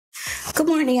Good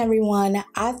morning, everyone.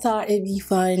 I thought it'd be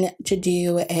fun to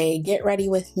do a get ready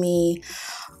with me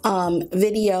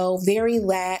video. Very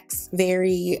lax,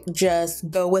 very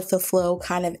just go with the flow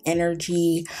kind of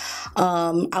energy.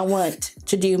 I want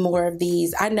to do more of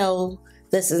these. I know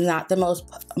this is not the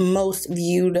most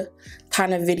viewed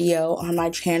kind of video on my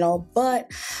channel, but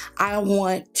I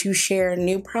want to share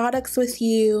new products with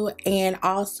you, and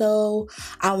also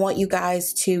I want you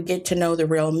guys to get to know the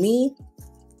real me.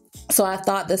 So I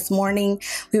thought this morning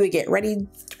we would get ready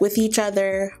with each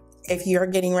other. If you're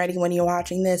getting ready when you're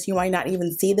watching this, you might not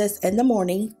even see this in the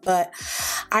morning, but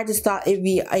I just thought it'd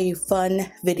be a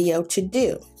fun video to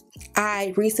do.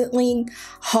 I recently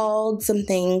hauled some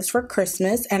things for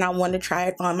Christmas and I want to try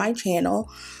it on my channel.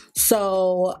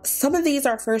 So some of these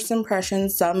are first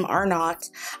impressions, some are not.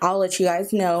 I'll let you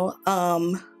guys know.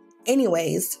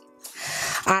 Anyways,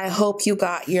 I hope you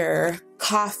got your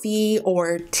coffee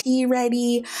or tea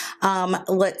ready.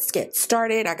 Let's get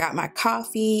started. I got my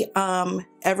coffee,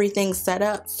 everything's set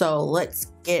up, so let's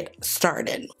get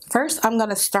started. First, I'm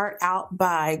gonna start out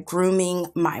by grooming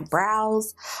my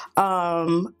brows.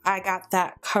 I got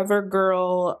that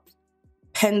Covergirl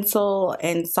pencil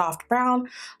in soft brown,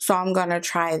 so I'm gonna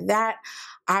try that.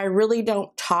 I really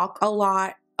don't talk a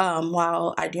lot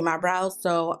while I do my brows,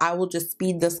 so I will just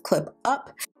speed this clip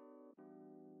up.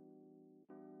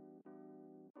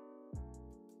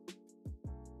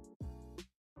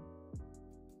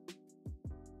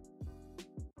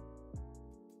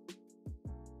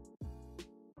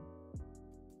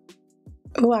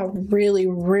 Oh, I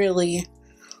really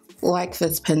like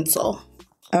this pencil.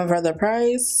 And for the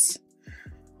price,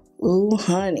 ooh,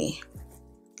 honey,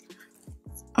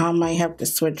 I might have to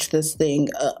switch this thing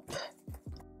up.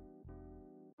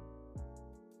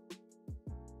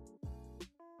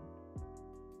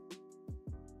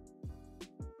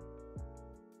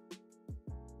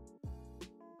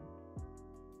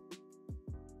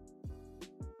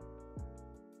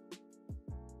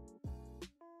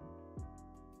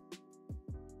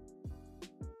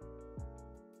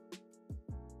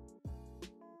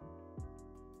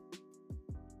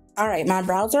 All right, my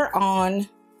brows are on.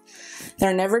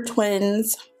 They're never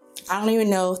twins. I don't even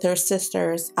know if they're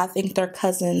sisters. I think they're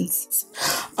cousins.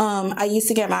 I used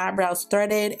to get my eyebrows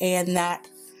threaded, and that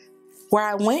where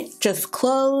I went just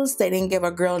closed. They didn't give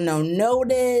a girl no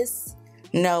notice.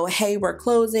 No, hey, we're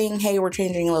closing. Hey, we're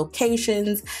changing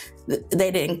locations.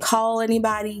 They didn't call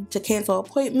anybody to cancel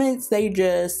appointments. They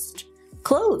just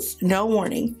closed. No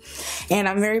warning. And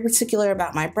I'm very particular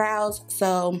about my brows,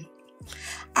 so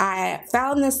I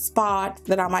found this spot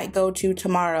that I might go to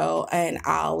tomorrow, and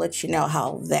I'll let you know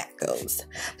how that goes.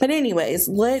 But anyways,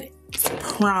 let's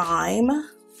prime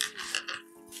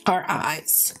our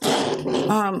eyes.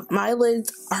 My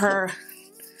lids are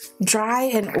dry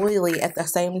and oily at the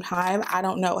same time. I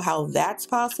don't know how that's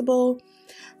possible,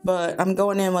 but I'm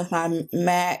going in with my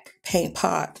MAC paint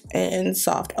pot and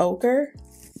soft ochre.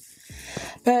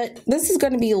 But this is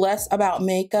going to be less about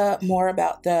makeup, more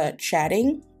about the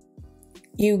chatting.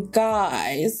 You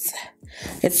guys,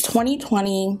 it's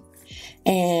 2020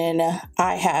 and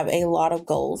I have a lot of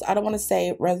goals. I don't want to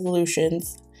say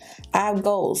resolutions. I have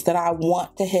goals that I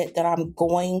want to hit, that I'm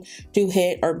going to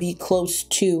hit or be close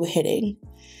to hitting.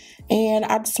 And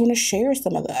I just want to share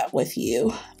some of that with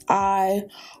you. I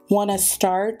want to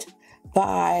start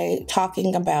by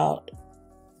talking about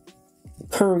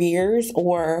careers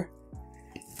or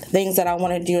things that I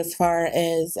want to do as far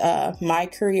as my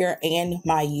career and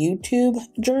my YouTube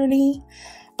journey.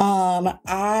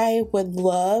 I would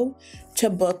love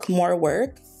to book more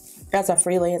work as a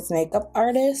freelance makeup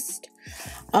artist.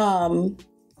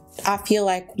 I feel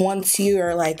like once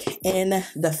you're like in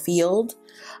the field,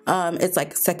 it's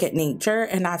like second nature,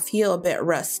 and I feel a bit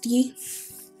rusty.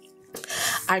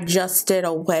 I just did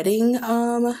a wedding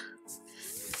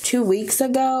 2 weeks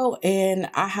ago, and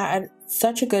I had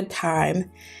such a good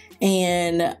time,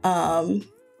 and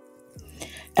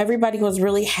everybody was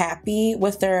really happy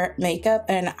with their makeup,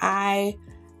 and I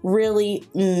really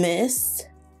miss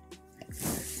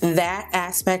that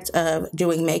aspect of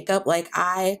doing makeup. Like,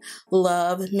 I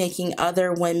love making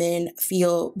other women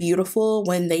feel beautiful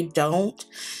when they don't,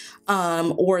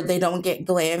 or they don't get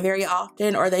glam very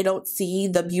often, or they don't see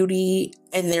the beauty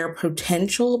and their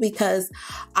potential, because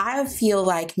I feel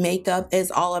like makeup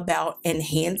is all about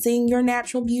enhancing your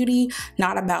natural beauty,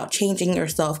 not about changing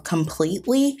yourself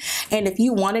completely. And if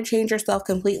you want to change yourself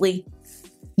completely,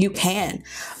 you can.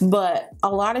 But a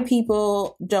lot of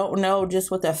people don't know,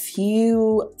 just with a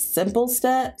few simple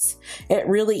steps, it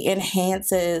really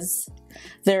enhances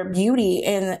their beauty,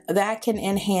 and that can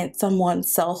enhance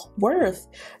someone's self-worth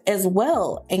as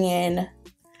well. And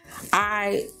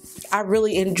I I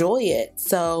really enjoy it.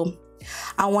 So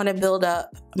I want to build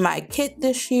up my kit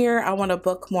this year. I want to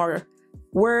book more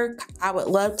work. I would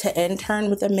love to intern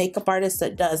with a makeup artist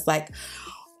that does like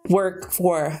work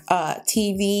for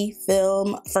TV,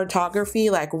 film, photography,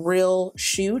 like real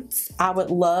shoots. I would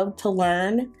love to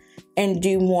learn and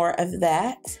do more of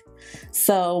that.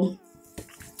 So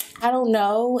I don't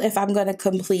know if I'm going to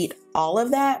complete all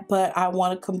of that, but I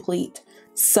want to complete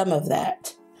some of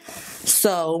that.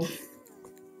 So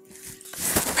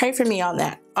pray for me on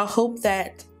that. I hope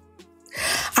that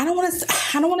I don't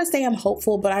want to say I'm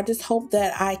hopeful, but I just hope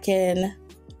that I can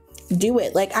do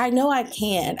it. Like, I know I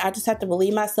can. I just have to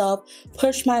believe myself,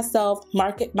 push myself,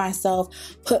 market myself,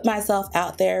 put myself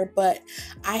out there. But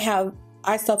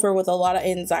I suffer with a lot of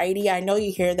anxiety. I know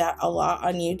you hear that a lot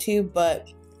on YouTube, but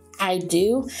I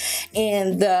do.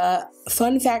 And the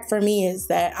fun fact for me is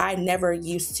that I never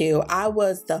used to. I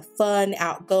was the fun,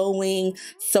 outgoing,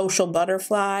 social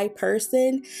butterfly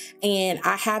person, and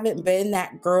I haven't been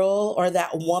that girl or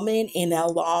that woman in a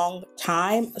long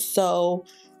time. So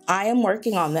I am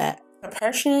working on that.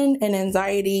 Depression and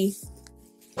anxiety,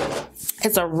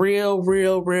 it's a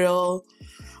real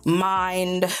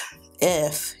mind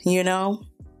if, you know?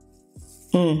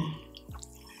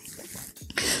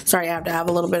 Sorry, I have to have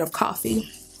a little bit of coffee.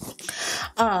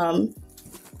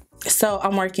 So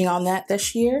I'm working on that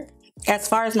this year. As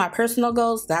far as my personal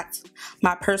goals, that's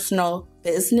my personal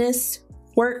business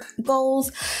work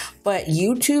goals. But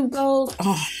YouTube goals,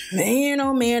 oh man,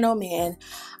 oh man, oh man.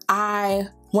 I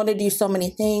want to do so many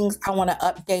things. I want to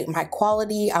update my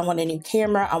quality. I want a new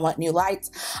camera. I want new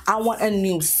lights. I want a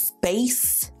new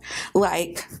space.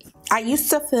 Like, I used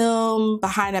to film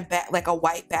behind a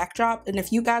white backdrop, and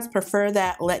if you guys prefer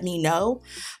that, let me know.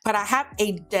 But I have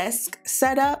a desk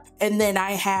set up, and then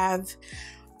I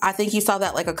think you saw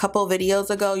that like a couple videos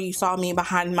ago. You saw me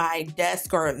behind my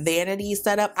desk or vanity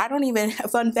setup.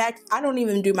 Fun fact, I don't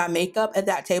even do my makeup at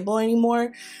that table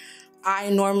anymore.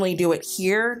 I normally do it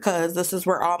here because this is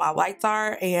where all my lights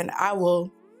are, and I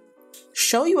will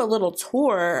show you a little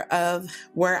tour of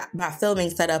where my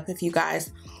filming setup if you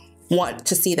guys want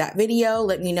to see that video.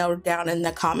 Let me know down in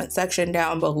the comment section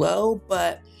down below.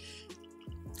 But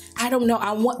I don't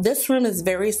know, this room is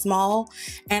very small,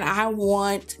 and I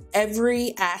want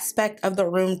every aspect of the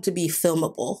room to be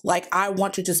filmable. Like, I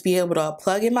want to just be able to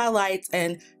plug in my lights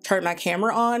and turn my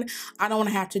camera on. I don't want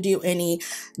to have to do any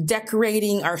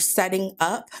decorating or setting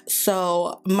up.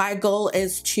 So my goal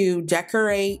is to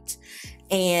decorate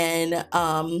and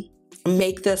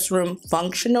make this room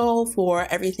functional for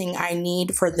everything I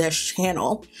need for this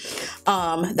channel.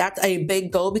 That's a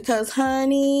big goal because,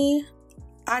 honey,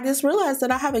 I just realized that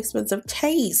I have expensive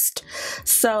taste.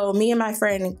 So me and my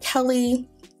friend Kelly,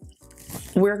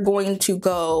 we're going to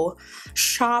go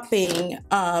shopping,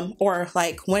 or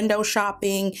like window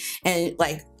shopping, and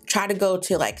like try to go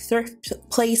to like thrift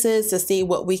places to see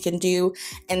what we can do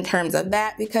in terms of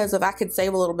that, because if I could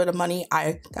save a little bit of money,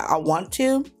 I want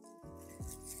to.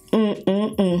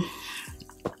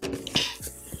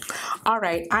 All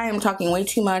right, I am talking way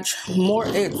too much.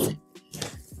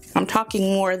 I'm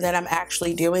talking more than I'm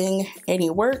actually doing any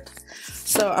work.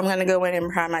 So I'm gonna go in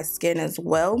and prime my skin as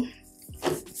well.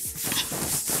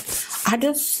 I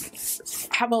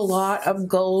just have a lot of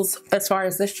goals as far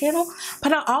as this channel,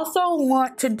 but I also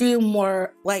want to do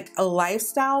more like a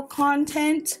lifestyle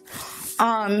content.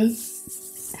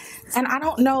 And I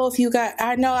don't know if you guys,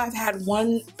 I know I've had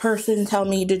one person tell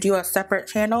me to do a separate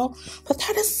channel, but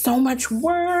that is so much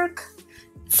work.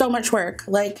 So much work.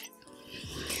 Like,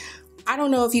 I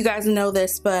don't know if you guys know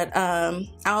this, but I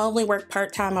only work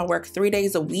part-time. I work 3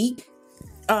 days a week.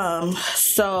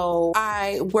 So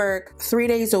I work 3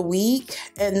 days a week,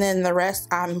 and then the rest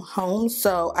I'm home.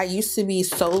 So I used to be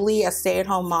solely a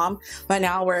stay-at-home mom, but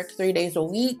now I work 3 days a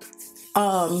week.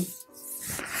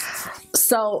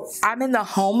 So I'm in the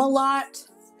home a lot,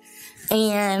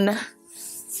 and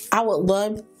I would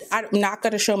love, I'm not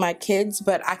going to show my kids,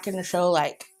 but I can show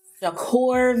like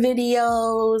decor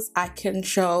videos. I can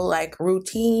show like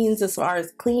routines as far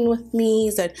as clean with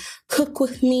me's and cook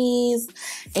with me's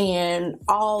and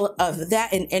all of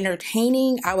that, and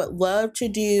entertaining. I would love to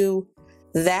do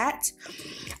that.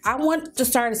 I want to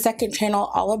start a second channel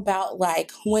all about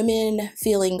like women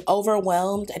feeling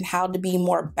overwhelmed and how to be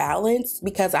more balanced,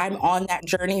 because I'm on that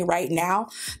journey right now.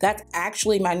 That's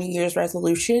actually my New Year's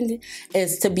resolution,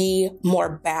 is to be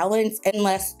more balanced and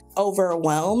less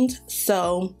overwhelmed.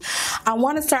 So I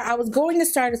was going to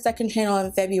start a second channel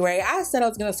in February. I said I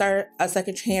was going to start a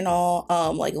second channel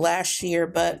like last year,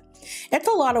 but it's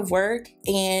a lot of work,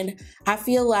 and I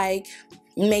feel like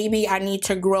maybe I need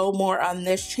to grow more on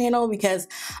this channel, because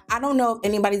I don't know if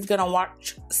anybody's gonna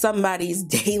watch somebody's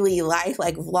daily life,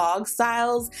 like vlog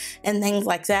styles and things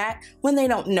like that, when they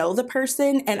don't know the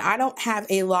person. And I don't have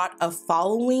a lot of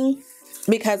following,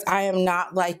 because I am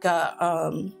not like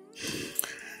a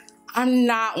I'm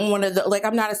not one of the, like,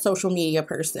 I'm not a social media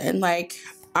person. Like,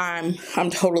 I'm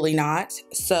totally not.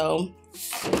 So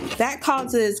that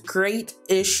causes great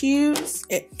issues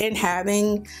in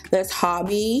having this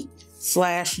hobby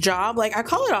slash job. Like, I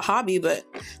call it a hobby, but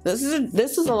this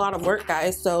is a lot of work,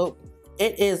 guys. So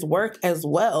it is work as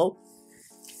well.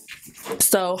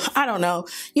 So I don't know.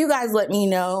 You guys let me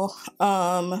know.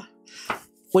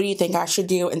 What do you think I should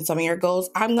do in some of your goals?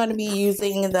 I'm going to be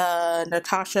using the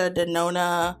Natasha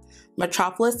Denona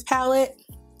Metropolis palette.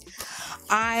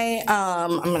 I'm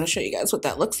going to show you guys what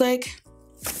that looks like.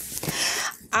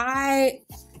 I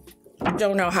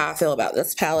don't know how I feel about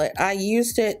this palette. I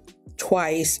used it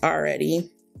twice already,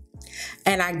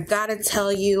 and I gotta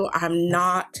tell you, I'm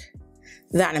not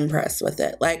that impressed with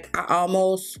it. Like, I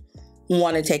almost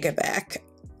want to take it back.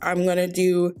 I'm gonna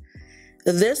do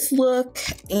this look,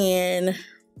 and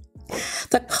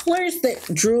the colors that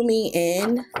drew me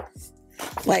in,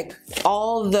 like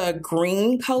all the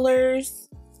green colors,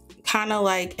 kind of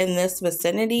like in this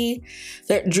vicinity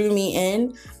that drew me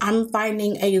in, I'm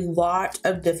finding a lot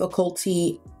of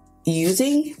difficulty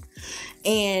using.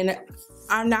 And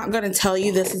I'm not going to tell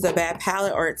you this is a bad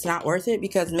palette or it's not worth it,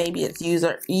 because maybe it's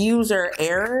user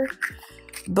error.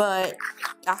 But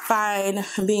I find,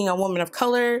 being a woman of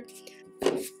color,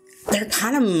 they're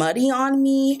kind of muddy on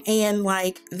me, and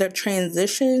like the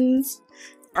transitions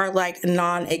are like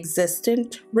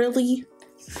non-existent really,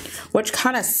 which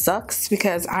kind of sucks,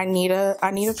 because I need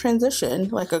a transition,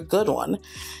 like a good one.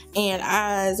 And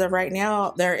as of right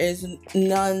now, there is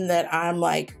none that I'm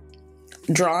like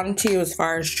drawn to as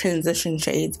far as transition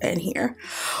shades in here.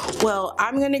 Well,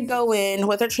 I'm gonna go in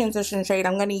with a transition shade.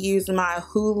 I'm gonna use my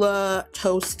Hoola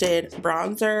Toasted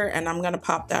bronzer, and I'm gonna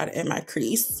pop that in my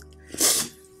crease.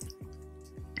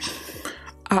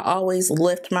 I always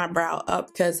lift my brow up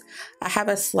because I have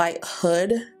a slight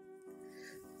hood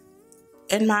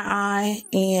in my eye,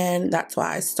 and that's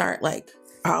why I start, like,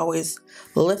 I always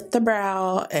lift the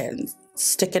brow and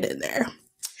stick it in there.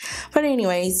 But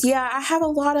anyways, yeah, I have a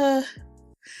lot of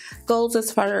goals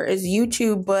as far as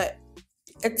YouTube, but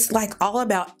it's like all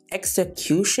about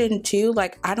execution too.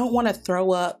 Like, I don't want to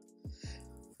throw up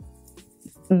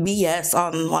BS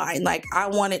online. Like, I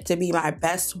want it to be my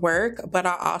best work, but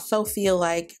I also feel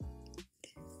like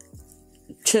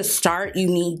to start, you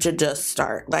need to just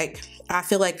start. Like, I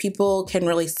feel like people can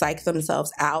really psych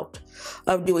themselves out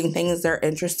of doing things they're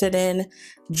interested in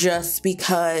just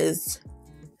because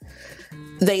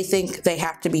they think they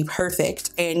have to be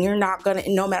perfect. And you're not gonna,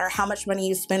 no matter how much money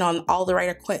you spend on all the right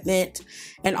equipment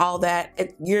and all that,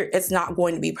 it's not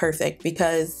going to be perfect,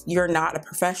 because you're not a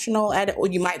professional at it.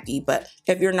 Well, you might be, but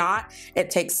if you're not, it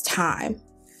takes time.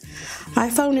 My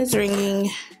phone is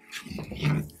ringing.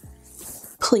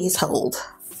 Please hold.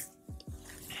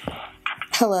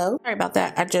 Hello. Sorry about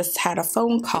that. I just had a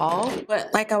phone call.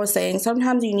 But like I was saying,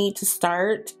 sometimes you need to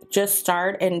start. Just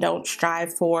start, and don't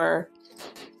strive for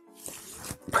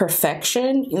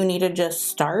perfection. You need to just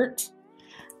start,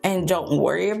 and don't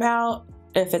worry about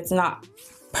if it's not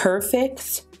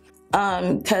perfect,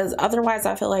 because otherwise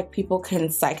I feel like people can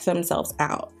psych themselves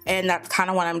out. And that's kind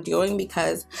of what I'm doing,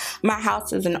 because my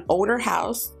house is an older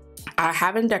house. I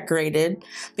haven't decorated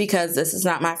because this is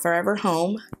not my forever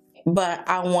home, but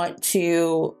I want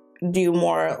to do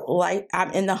more. Like,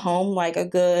 I'm in the home like a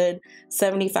good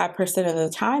 75% of the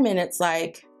time, and it's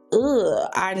like, ugh,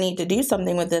 I need to do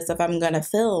something with this if I'm gonna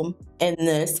film in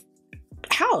this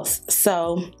house.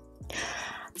 So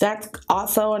that's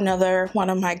also another one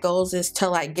of my goals, is to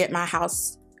like get my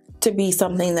house to be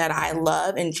something that I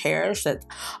love and cherish. That's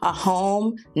a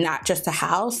home, not just a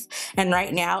house. And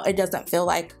right now it doesn't feel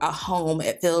like a home.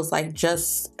 It feels like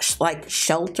just like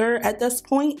shelter at this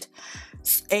point.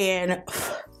 And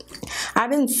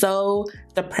I've been so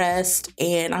depressed,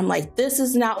 and I'm like, this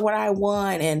is not what I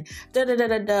want, and da da da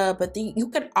da da. But you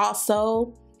could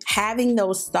also, having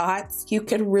those thoughts, you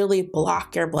could really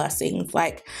block your blessings.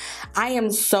 Like, I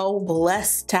am so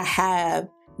blessed to have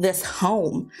this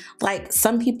home. Like,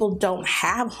 some people don't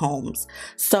have homes,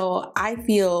 so I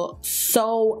feel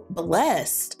so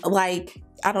blessed. Like,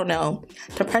 I don't know,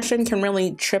 depression can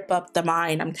really trip up the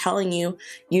mind. I'm telling you,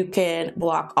 you can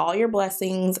block all your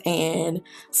blessings and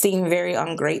seem very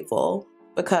ungrateful,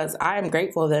 because I am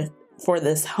grateful for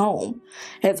this home.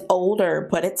 It's older,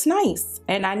 but it's nice,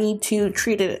 and I need to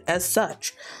treat it as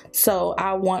such. So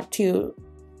I want to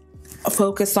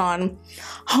focus on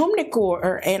home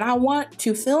decor, and I want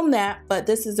to film that, but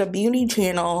this is a beauty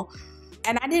channel,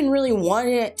 and I didn't really want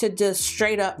it to just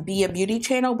straight up be a beauty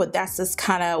channel, but that's just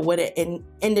kind of what it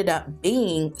ended up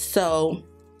being. So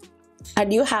I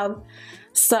do have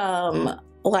some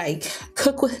like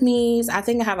cook with me's. I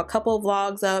think I have a couple of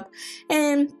vlogs up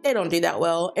and they don't do that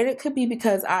well, and it could be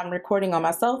because I'm recording on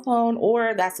my cell phone,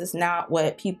 or that's just not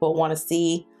what people want to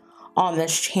see on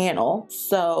this channel.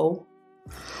 So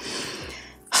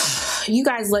you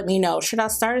guys let me know, should I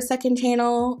start a second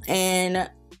channel and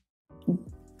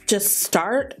just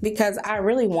start, because I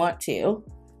really want to,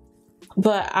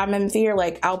 but I'm in fear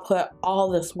like I'll put all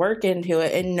this work into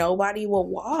it and nobody will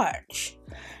watch.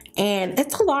 And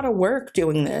it's a lot of work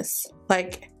doing this.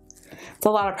 Like, it's a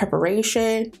lot of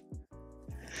preparation,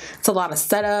 it's a lot of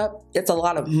setup, it's a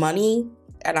lot of money,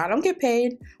 and I don't get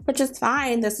paid, which is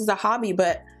fine. This is a hobby,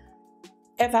 but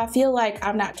if I feel like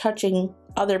I'm not touching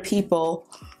other people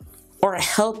or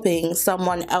helping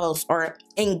someone else or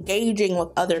engaging with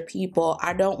other people,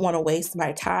 I don't want to waste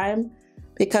my time,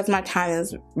 because my time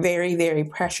is very, very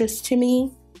precious to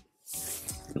me.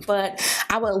 But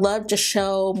I would love to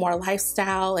show more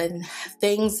lifestyle and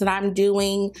things that I'm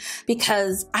doing,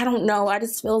 because I don't know, I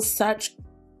just feel such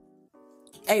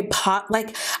a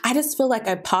I just feel like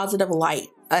a positive light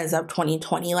as of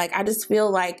 2020. Like, I feel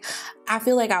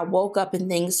like I woke up and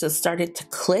things just started to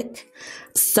click.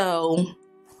 So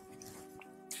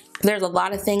there's a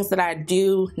lot of things that I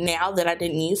do now that I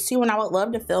didn't used to, and I would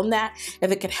love to film that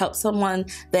if it could help someone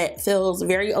that feels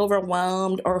very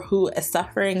overwhelmed, or who is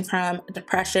suffering from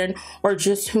depression, or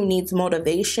just who needs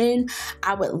motivation.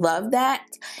 I would love that.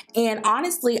 And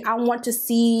honestly, I want to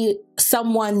see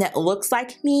someone that looks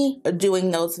like me doing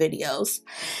those videos.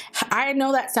 I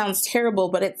know that sounds terrible,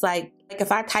 but it's like if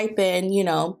I type in, you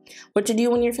know, what to do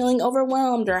when you're feeling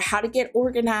overwhelmed, or how to get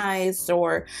organized,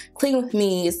 or clean with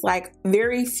me, it's like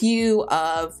very few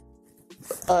of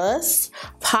us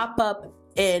pop up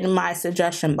in my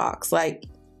suggestion box, like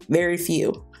very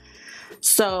few.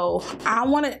 So I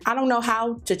don't know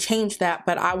how to change that,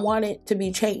 but I want it to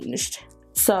be changed.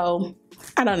 So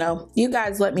I don't know. You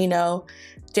guys let me know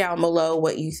down below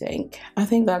what you think. I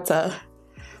think that's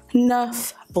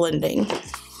enough blending.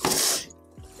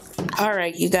 All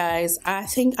right, you guys, I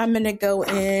think I'm gonna go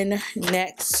in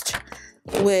next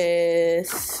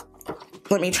with,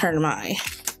 let me turn my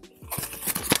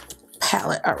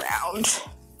palette around.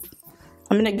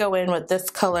 I'm gonna go in with this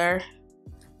color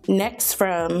next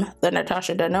from the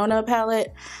Natasha Denona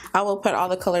palette. I will put all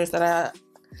the colors that I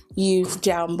use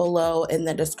down below in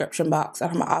the description box.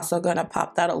 I'm also gonna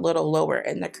pop that a little lower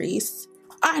in the crease.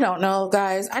 I don't know,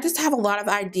 guys. I just have a lot of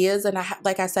ideas, and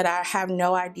like I said, I have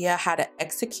no idea how to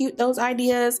execute those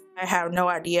ideas. I have no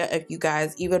idea if you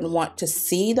guys even want to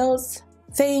see those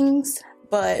things,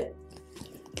 but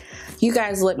you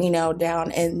guys let me know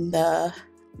down in the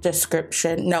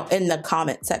description, no, in the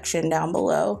comment section down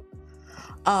below.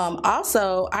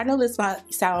 Also, I know this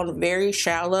might sound very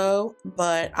shallow,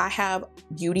 but I have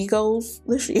beauty goals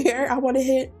this year I want to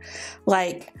hit.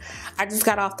 Like, I just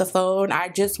got off the phone. I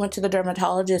just went to the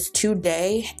dermatologist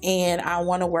today, and I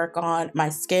want to work on my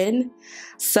skin.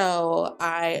 So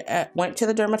I went to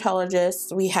the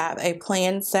dermatologist. We have a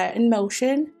plan set in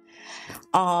motion.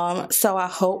 So I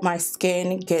hope my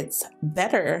skin gets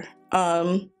better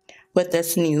with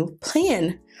this new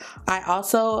plan. I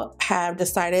also have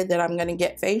decided that I'm going to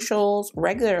get facials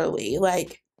regularly.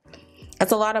 Like,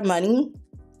 it's a lot of money,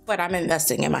 but I'm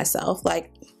investing in myself.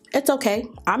 Like, it's okay.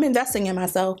 I'm investing in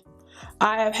myself.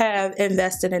 I have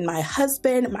invested in my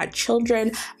husband, my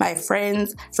children, my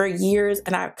friends for years,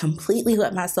 and I've completely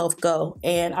let myself go.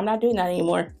 And I'm not doing that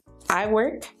anymore. I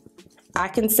work. I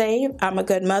can save. I'm a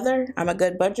good mother. I'm a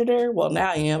good budgeter. Well,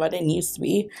 now I am. I didn't used to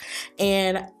be.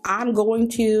 And I'm going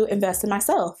to invest in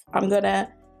myself. I'm going to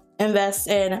invest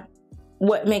in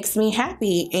what makes me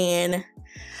happy. And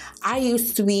I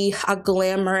used to be a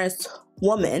glamorous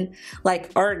woman,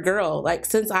 like, or a girl. Like,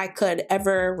 since I could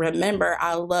ever remember,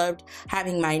 I loved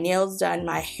having my nails done,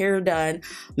 my hair done,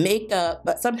 makeup,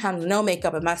 but sometimes no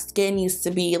makeup. And my skin used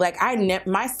to be like,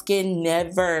 my skin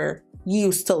never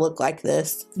used to look like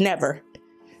this. Never.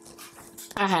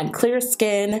 I had clear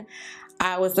skin.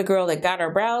 I was the girl that got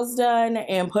her brows done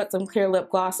and put some clear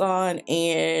lip gloss on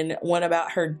and went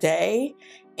about her day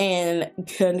and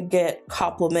could get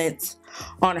compliments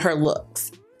on her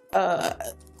looks.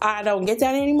 I don't get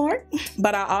that anymore,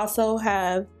 but I also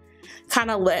have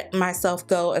kind of let myself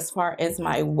go as far as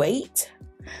my weight,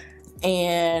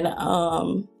 and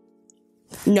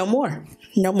no more.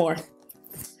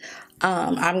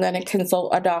 I'm going to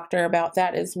consult a doctor about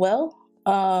that as well.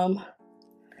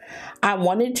 I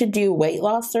wanted to do weight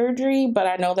loss surgery, but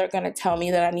I know they're going to tell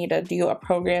me that I need to do a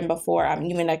program before I'm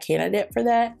even a candidate for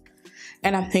that.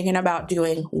 And I'm thinking about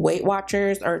doing Weight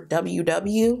Watchers or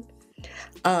WW.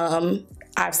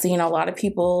 I've seen a lot of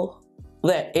people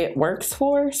that it works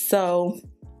for, so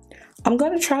I'm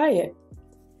going to try it.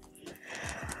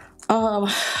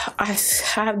 I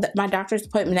have my doctor's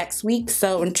appointment next week,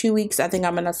 so in 2 weeks I think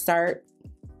I'm going to start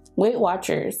Weight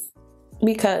Watchers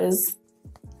because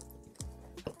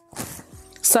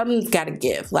something's got to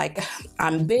give. Like,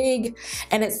 I'm big,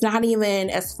 and it's not even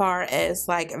as far as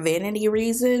like vanity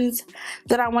reasons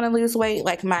that I want to lose weight.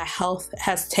 Like, my health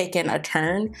has taken a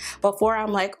turn. Before,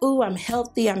 I'm like, ooh, I'm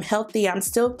healthy, I'm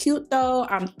still cute though,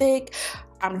 I'm thick,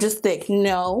 I'm just thick.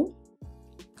 No,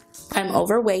 I'm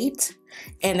overweight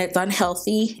and it's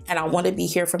unhealthy, and I want to be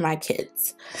here for my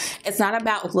kids. It's not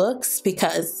about looks,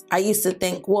 because I used to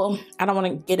think, well, I don't want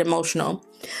to get emotional,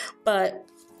 but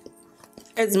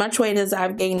as much weight as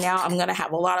I've gained now, I'm going to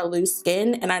have a lot of loose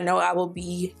skin, and I know I will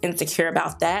be insecure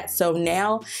about that. So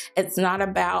now it's not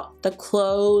about the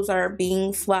clothes or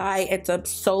being fly.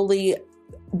 It's solely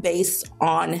based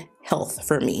on health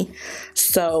for me.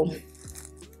 So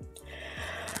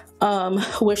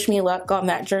wish me luck on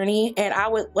that journey. And I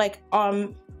would like,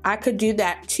 I could do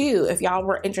that too. If y'all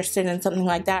were interested in something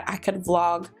like that, I could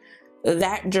vlog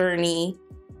that journey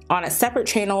on a separate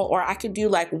channel, or I could do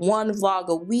like one vlog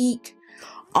a week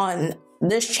on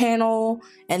this channel,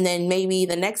 and then maybe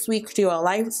the next week do a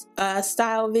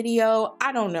lifestyle video.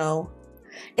 I don't know.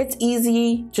 It's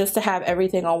easy just to have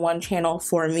everything on one channel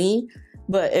for me,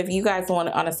 but if you guys want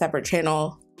it on a separate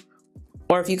channel,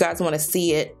 or if you guys want to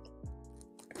see it,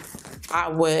 I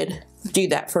would do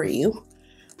that for you.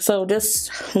 So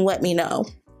just let me know.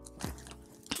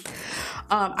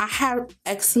 I have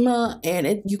eczema,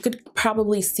 and you could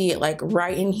probably see it like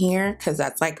right in here, because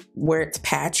that's like where it's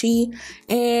patchy,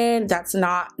 and that's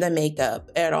not the makeup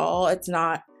at all. It's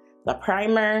not the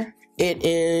primer. It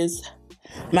is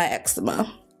my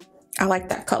eczema. I like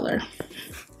that color.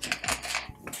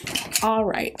 All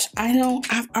right,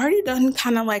 I've already done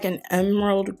kind of like an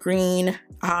emerald green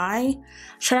eye.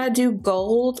 Should I do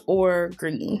gold or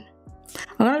green?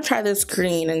 I'm gonna try this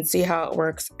green and see how it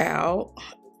works out.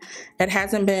 It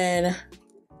hasn't been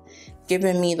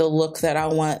giving me the look that I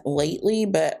want lately,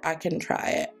 but I can try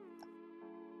it.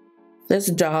 This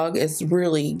dog is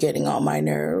really getting on my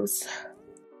nerves.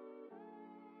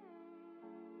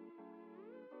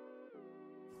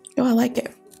 Oh, I like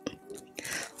it.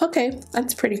 Okay,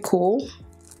 that's pretty cool.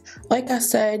 Like I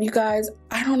said, you guys,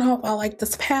 I don't know if I like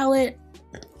this palette.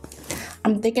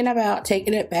 I'm thinking about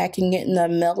taking it back and getting the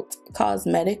Melt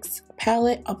Cosmetics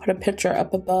palette. I'll put a picture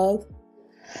up above,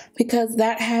 because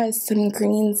that has some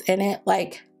greens in it.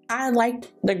 Like, I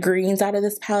liked the greens out of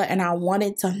this palette, and I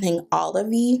wanted something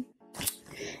olivey.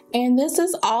 And this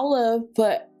is olive,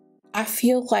 but I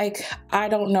feel like I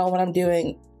don't know what I'm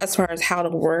doing as far as how to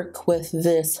work with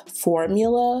this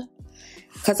formula,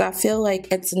 because I feel like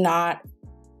it's not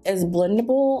as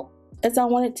blendable as I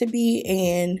want it to be,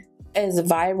 and as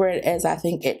vibrant as I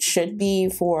think it should be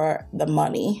for the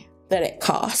money that it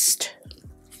cost.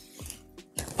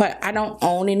 But I don't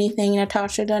own anything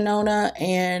Natasha Denona,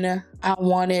 and I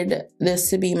wanted this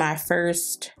to be my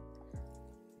first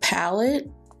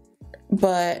palette,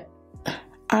 but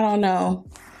I don't know.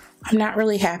 I'm not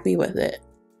really happy with it.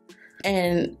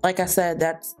 And like I said,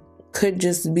 that could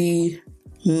just be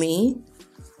me.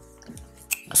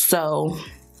 So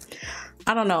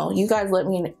I don't know. You guys let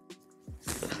me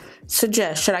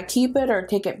suggest, should I keep it or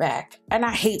take it back? And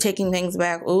I hate taking things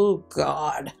back. Oh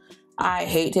God, I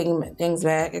hate taking things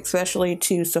back, especially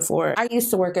to Sephora. I used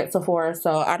to work at Sephora,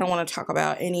 so I don't want to talk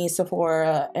about any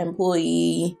Sephora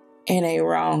employee in a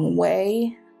wrong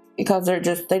way, because they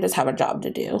just have a job to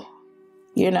do,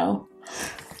 you know?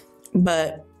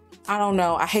 But I don't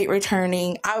know. I hate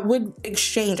returning. I would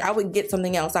exchange. I would get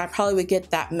something else. I probably would get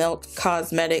that Melt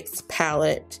Cosmetics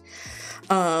palette.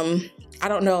 I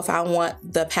don't know if I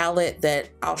want the palette that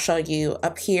I'll show you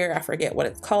up here, I forget what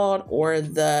it's called, or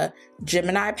the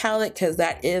Gemini palette, because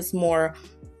that is more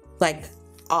like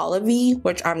olivey,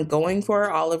 which I'm going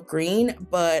for olive green,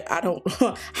 but I don't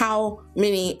how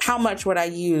much would I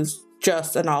use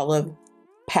just an olive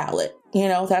palette, you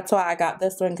know? That's why I got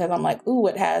this one, because I'm like, ooh,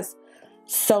 it has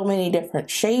so many different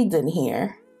shades in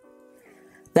here.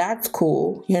 That's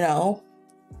cool, you know?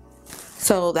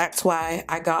 So that's why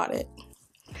I got it.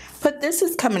 But this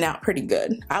is coming out pretty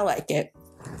good. I like it.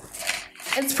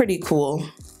 It's pretty cool.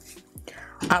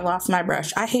 I lost my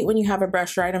brush. I hate when you have a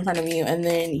brush right in front of you and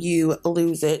then you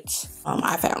lose it.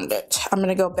 I found it. I'm going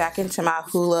to go back into my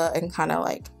Hoola and kind of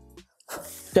like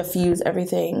diffuse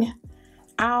everything.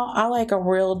 I like a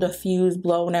real diffuse,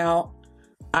 blown out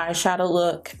eyeshadow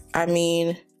look. I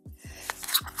mean,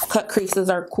 cut creases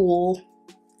are cool.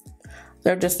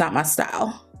 They're just not my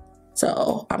style.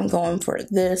 So I'm going for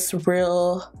this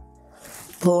real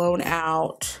blown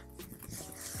out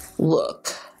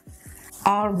look.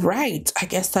 All right, I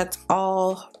guess that's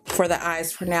all for the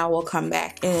eyes for now. We'll come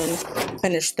back and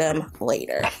finish them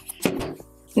later.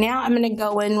 Now I'm going to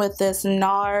go in with this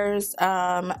NARS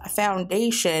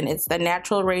foundation. It's the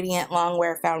Natural Radiant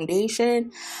Longwear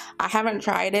Foundation. I haven't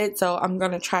tried it, so I'm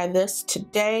going to try this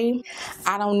today.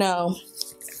 I don't know.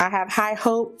 I have high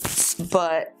hopes,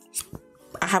 but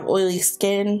I have oily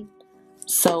skin,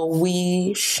 so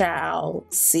we shall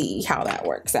see how that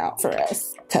works out for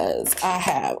us, because I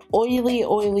have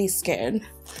oily skin.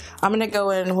 I'm gonna go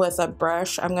in with a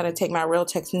brush. I'm gonna take my Real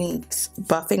Techniques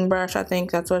buffing brush, I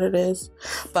think that's what it is,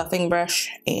 buffing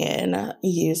brush, and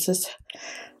use this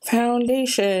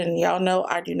foundation. Y'all know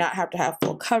I do not have to have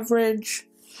full coverage,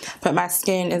 but my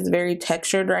skin is very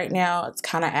textured right now. It's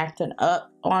kind of acting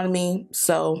up on me,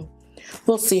 so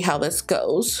we'll see how this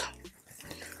goes.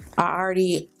 I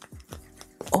already,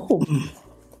 oh,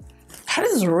 that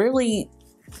is really,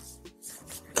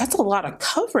 that's a lot of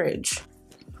coverage.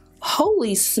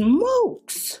 Holy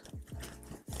smokes.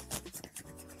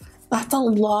 That's a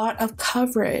lot of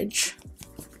coverage.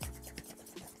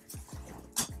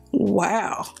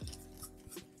 Wow.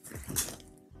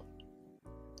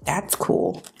 That's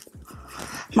cool.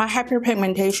 My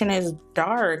hyperpigmentation is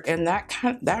dark, and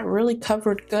that really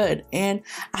covered good. And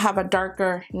I have a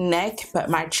darker neck, but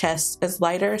my chest is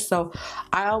lighter, so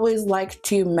I always like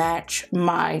to match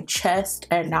my chest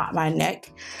and not my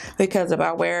neck, because if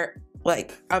I wear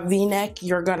like a v-neck,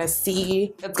 you're gonna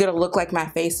see it's gonna look like my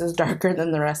face is darker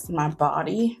than the rest of my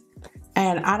body,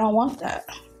 and I don't want that.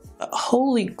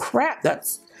 Holy crap,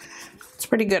 that's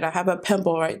pretty good. I have a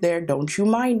pimple right there, don't you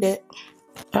mind it.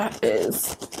 That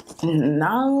is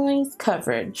nice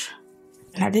coverage,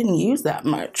 and I didn't use that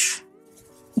much,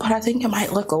 but I think it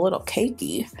might look a little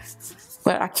cakey,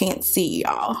 but I can't see,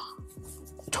 y'all.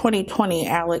 2020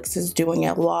 Alex is doing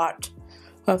a lot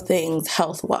of things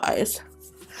health-wise.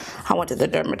 I went to the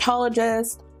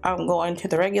dermatologist. I'm going to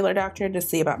the regular doctor to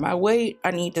see about my weight.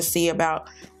 I need to see about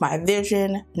my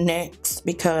vision next,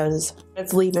 because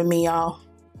it's leaving me, y'all.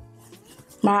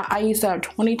 I used to have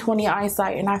 20/20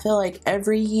 eyesight, and I feel like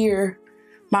every year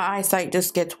my eyesight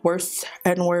just gets worse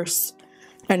and worse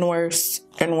and worse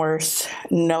and worse.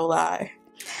 No lie.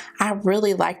 I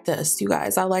really like this, you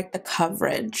guys. I like the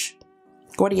coverage.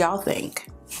 What do y'all think?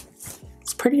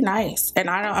 It's pretty nice. And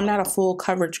I'm not a full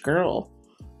coverage girl,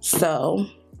 so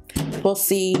we'll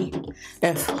see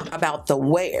about the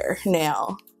wear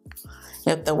now.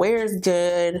 If the wear is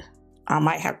good, I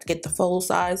might have to get the full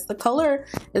size. The color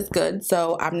is good,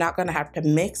 so I'm not gonna have to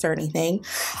mix or anything.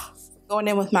 Going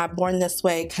in with my Born This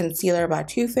Way concealer by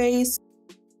Too Faced.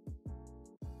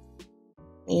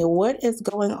 What is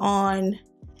going on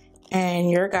in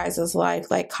your guys'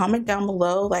 life? Like, comment down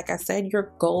below. Like I said,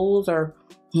 your goals or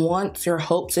wants, your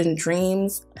hopes and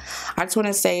dreams. I just want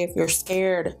to say, if you're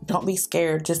scared, don't be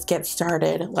scared. Just get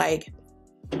started. Like,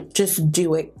 just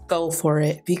do it. Go for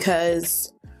it,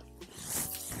 because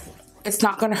it's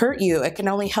not going to hurt you. It can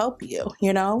only help you,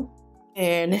 you know?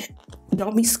 And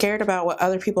don't be scared about what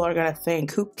other people are going to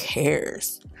think. Who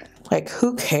cares? Like,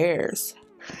 who cares?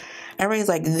 Everybody's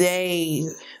like, they,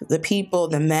 the people,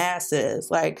 the masses.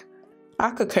 Like,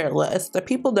 I could care less. The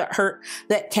people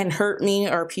that can hurt me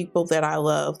are people that I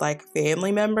love, like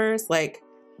family members. Like,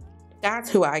 that's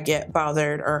who I get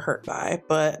bothered or hurt by.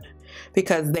 But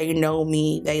because they know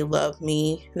me, they love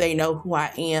me, they know who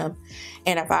I am,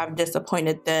 and if I've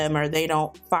disappointed them or they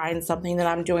don't find something that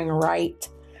I'm doing right,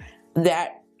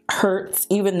 that hurts,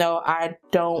 even though I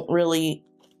don't really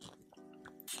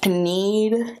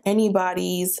need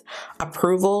anybody's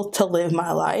approval to live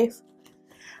my life.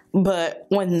 But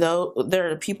when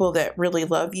there are people that really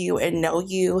love you and know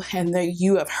you, and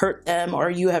you have hurt them or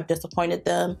you have disappointed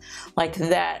them, like,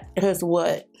 that is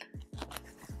what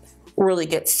really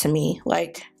gets to me.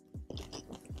 Like,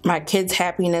 my kids'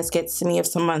 happiness gets to me if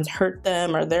someone's hurt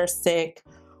them or they're sick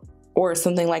or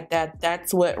something like that.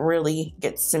 That's what really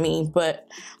gets to me. But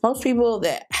most people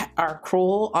that are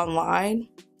cruel online,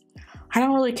 I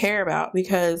don't really care about,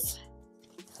 because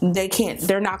they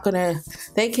cannot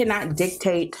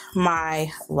dictate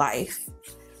my life.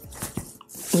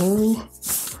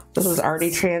 This is already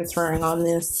transferring on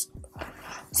this,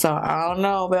 so I don't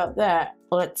know about that.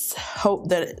 Let's hope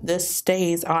that this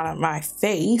stays on my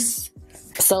face.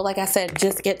 So like I said,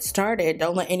 just get started.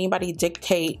 Don't let anybody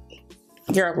dictate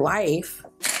your life.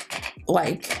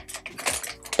 Like,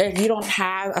 if you don't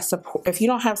have a support, if you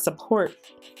don't have support,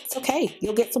 it's okay.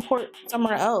 You'll get support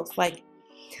somewhere else. Like,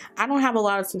 I don't have a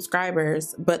lot of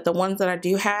subscribers, but the ones that I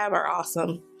do have are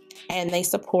awesome. And they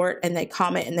support and they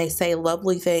comment and they say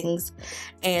lovely things.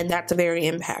 And that's very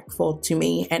impactful to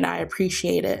me and I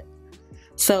appreciate it.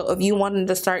 So if you wanted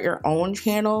to start your own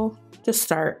channel, just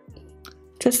start.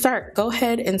 Just start. Go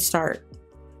ahead and start.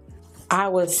 I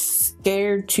was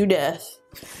scared to death.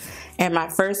 And my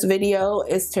first video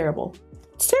is terrible.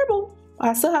 It's terrible.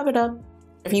 I still have it up.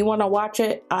 If you want to watch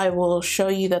it, I will show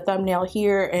you the thumbnail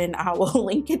here and I will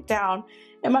link it down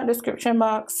in my description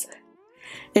box.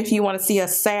 If you want to see a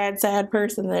sad, sad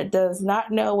person that does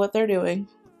not know what they're doing,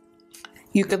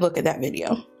 you could look at that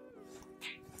video.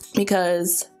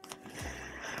 Because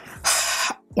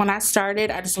when I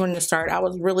started, I just wanted to start. I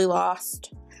was really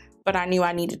lost, but I knew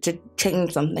I needed to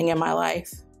change something in my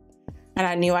life. And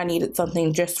I knew I needed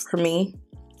something just for me.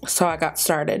 So I got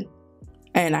started.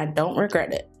 And I don't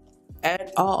regret it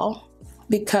at all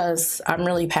because I'm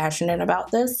really passionate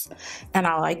about this and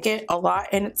I like it a lot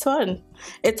and it's fun.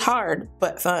 It's hard,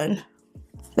 but fun.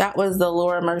 That was the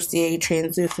Laura Mercier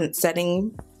translucent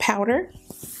setting powder.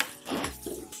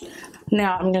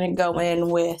 Now I'm gonna go in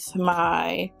with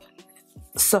my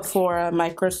Sephora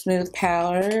Micro Smooth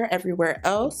powder everywhere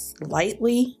else,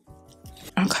 lightly.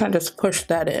 I'll kind of just push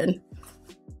that in.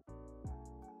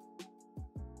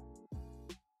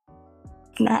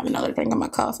 I'm gonna have another drink of my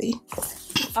coffee.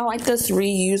 I like this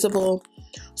reusable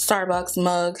Starbucks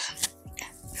mug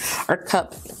or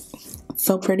cup. It's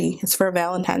so pretty. It's for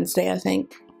Valentine's Day, I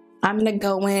think. I'm gonna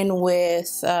go in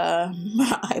with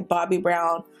my Bobbi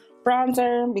Brown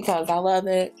bronzer because I love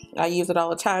it. I use it all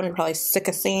the time. You're probably sick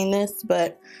of seeing this,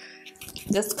 but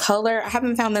this color, I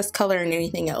haven't found this color in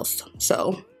anything else.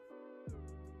 So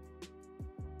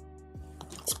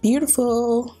it's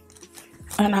beautiful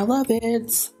and I love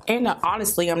it. And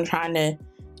honestly, I'm trying to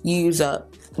use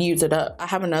it up. I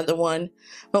have another one,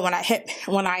 but when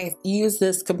I use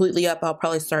this completely up, I'll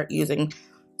probably start using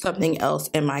something else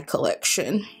in my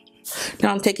collection.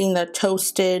 Now I'm taking the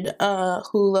Toasted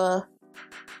Hoola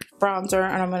bronzer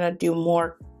and I'm gonna do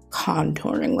more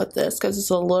contouring with this because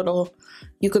it's a little,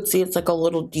 you could see it's like a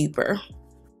little deeper.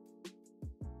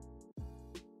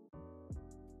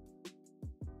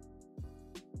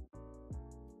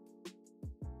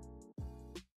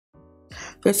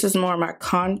 This is more my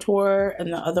contour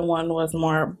and the other one was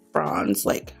more bronze,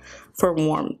 like for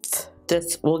warmth.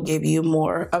 This will give you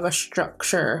more of a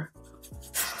structure.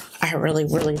 I really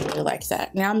like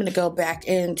that. Now I'm gonna go back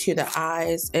into the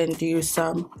eyes and do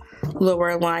some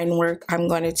lower line work. I'm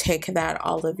going to take that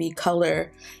Olivey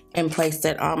color and place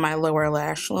it on my lower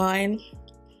lash line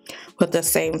with the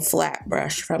same flat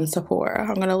brush from Sephora.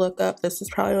 I'm gonna look up, this is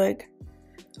probably like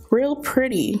real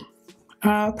pretty.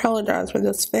 I apologize for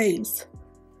this face.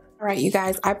 All right, you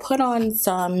guys, I put on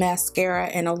some mascara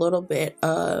and a little bit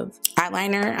of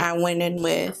eyeliner. I went in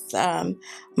with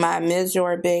my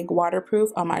Mercier Big Waterproof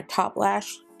on my top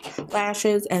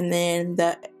lashes, and then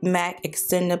the MAC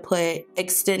Extended Play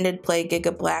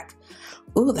Giga Black.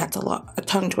 Ooh, that's a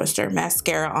tongue twister.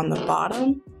 Mascara on the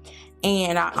bottom.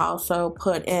 And I also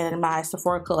put in my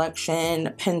Sephora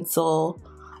collection pencil,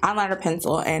 eyeliner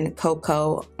pencil, and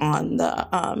Cocoa on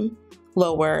the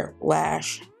lower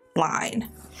lash line.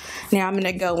 Now I'm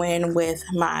gonna go in with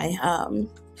my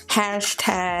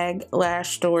hashtag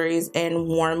Lash Stories and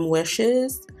Warm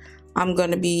Wishes. I'm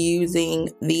gonna be using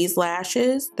these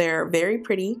lashes. They're very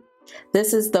pretty.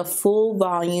 This is the full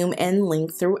volume and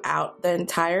length throughout the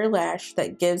entire lash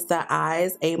that gives the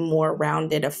eyes a more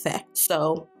rounded effect.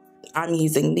 So I'm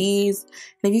using these.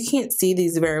 And if you can't see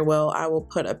these very well, I will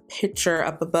put a picture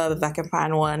up above if I can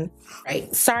find one.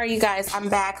 Right. Sorry, you guys, I'm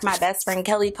back. My best friend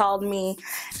Kelly called me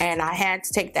and I had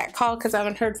to take that call because I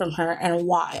haven't heard from her in a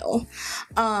while.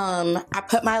 I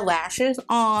put my lashes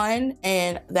on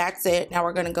and that's it. Now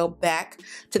we're going to go back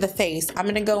to the face. I'm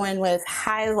going to go in with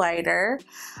highlighter.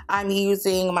 I'm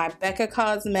using my Becca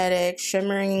Cosmetics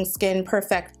Shimmering Skin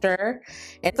Perfector.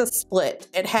 It's a split.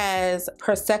 It has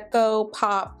Prosecco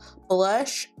Pop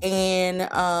blush and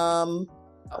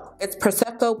it's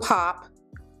Prosecco Pop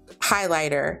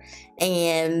highlighter,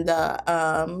 and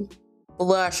the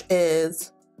blush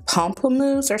is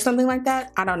Pamplemousse or something like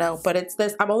that. I don't know, but it's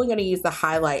this. I'm only going to use the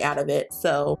highlight out of it.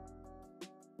 So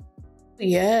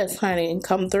yes, honey,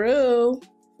 come through.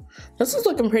 This is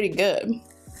looking pretty good.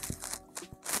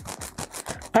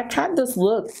 I tried this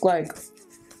look like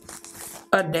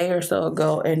a day or so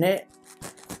ago and it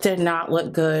did not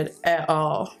look good at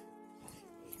all.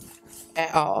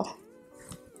 At all.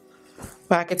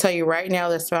 But I can tell you right now,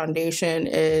 this foundation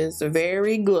is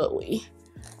very glowy.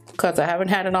 because I haven't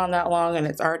had it on that long and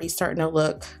it's already starting to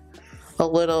look a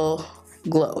little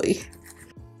glowy.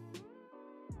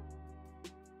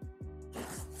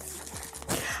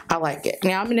 I like it.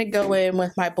 Now I'm gonna go in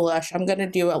with my blush. I'm gonna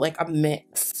do it like a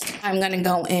mix. I'm gonna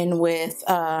go in with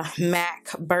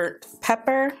MAC Burnt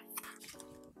Pepper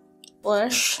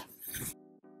blush.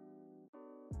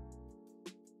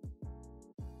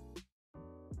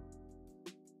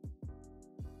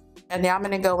 And now I'm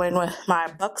gonna go in with my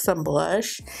Buxom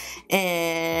blush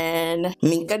and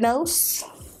Mykonos.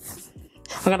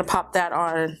 I'm gonna pop that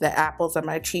on the apples of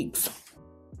my cheeks.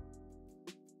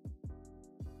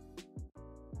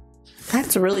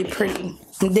 That's really pretty.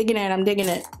 I'm digging it, I'm digging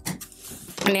it.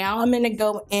 Now I'm gonna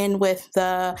go in with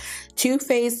the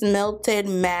Toofaced Melted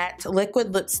Matte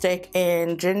Liquid Lipstick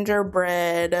in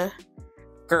Gingerbread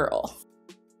Girl.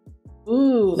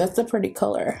 Ooh, that's a pretty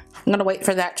color. I'm gonna wait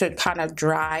for that to kind of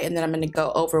dry and then I'm gonna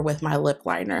go over with my lip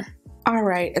liner. All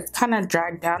right, it's kind of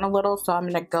dried down a little, so I'm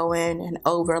gonna go in and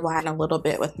overline a little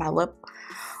bit with my lip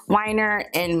liner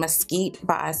in Mesquite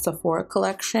by Sephora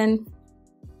collection.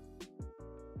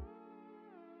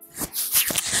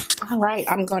 All right,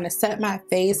 I'm going to set my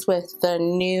face with the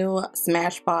new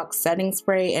Smashbox setting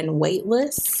spray in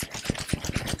Weightless.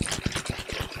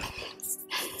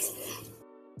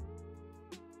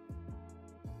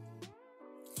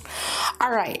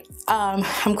 All right,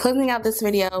 I'm closing out this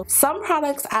video. Some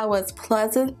products I was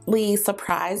pleasantly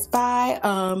surprised by.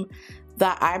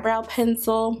 The eyebrow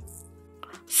pencil,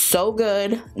 so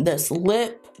good. This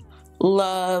lip,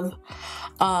 love.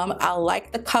 I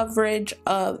like the coverage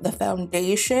of the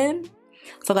foundation,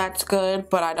 so that's good,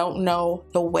 but I don't know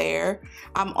the wear.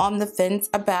 I'm on the fence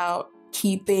about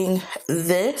keeping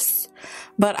this,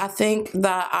 but I think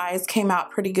the eyes came out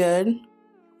pretty good.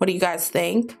 What do you guys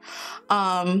think?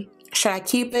 Should I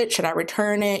keep it? Should I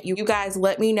return it? You guys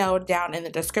let me know down in the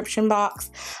description box.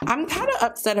 I'm kind of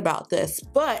upset about this,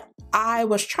 but I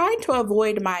was trying to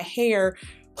avoid my hair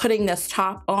putting this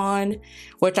top on,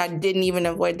 which I didn't even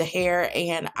avoid the hair,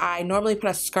 and I normally put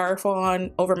a scarf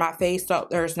on over my face so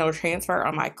there's no transfer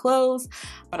on my clothes,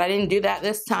 but I didn't do that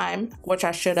this time, which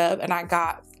I should have, and I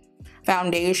got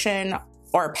foundation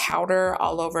or powder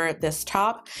all over this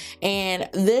top, and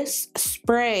this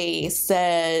spray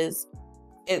says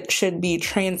it should be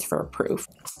transfer proof.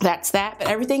 That's that, but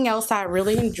everything else I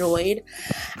really enjoyed.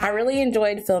 I really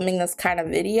enjoyed filming this kind of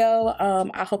video.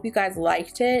 I hope you guys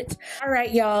liked it. All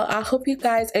right, y'all, I hope you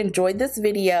guys enjoyed this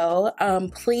video.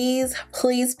 Please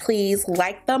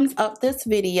like, thumbs up this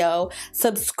video,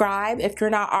 subscribe if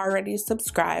you're not already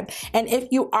subscribed, and if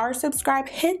you are subscribed,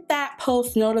 hit that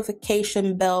post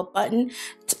notification bell button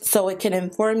so it can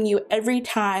inform you every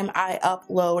time I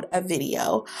upload a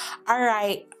video. All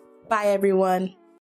right, bye everyone.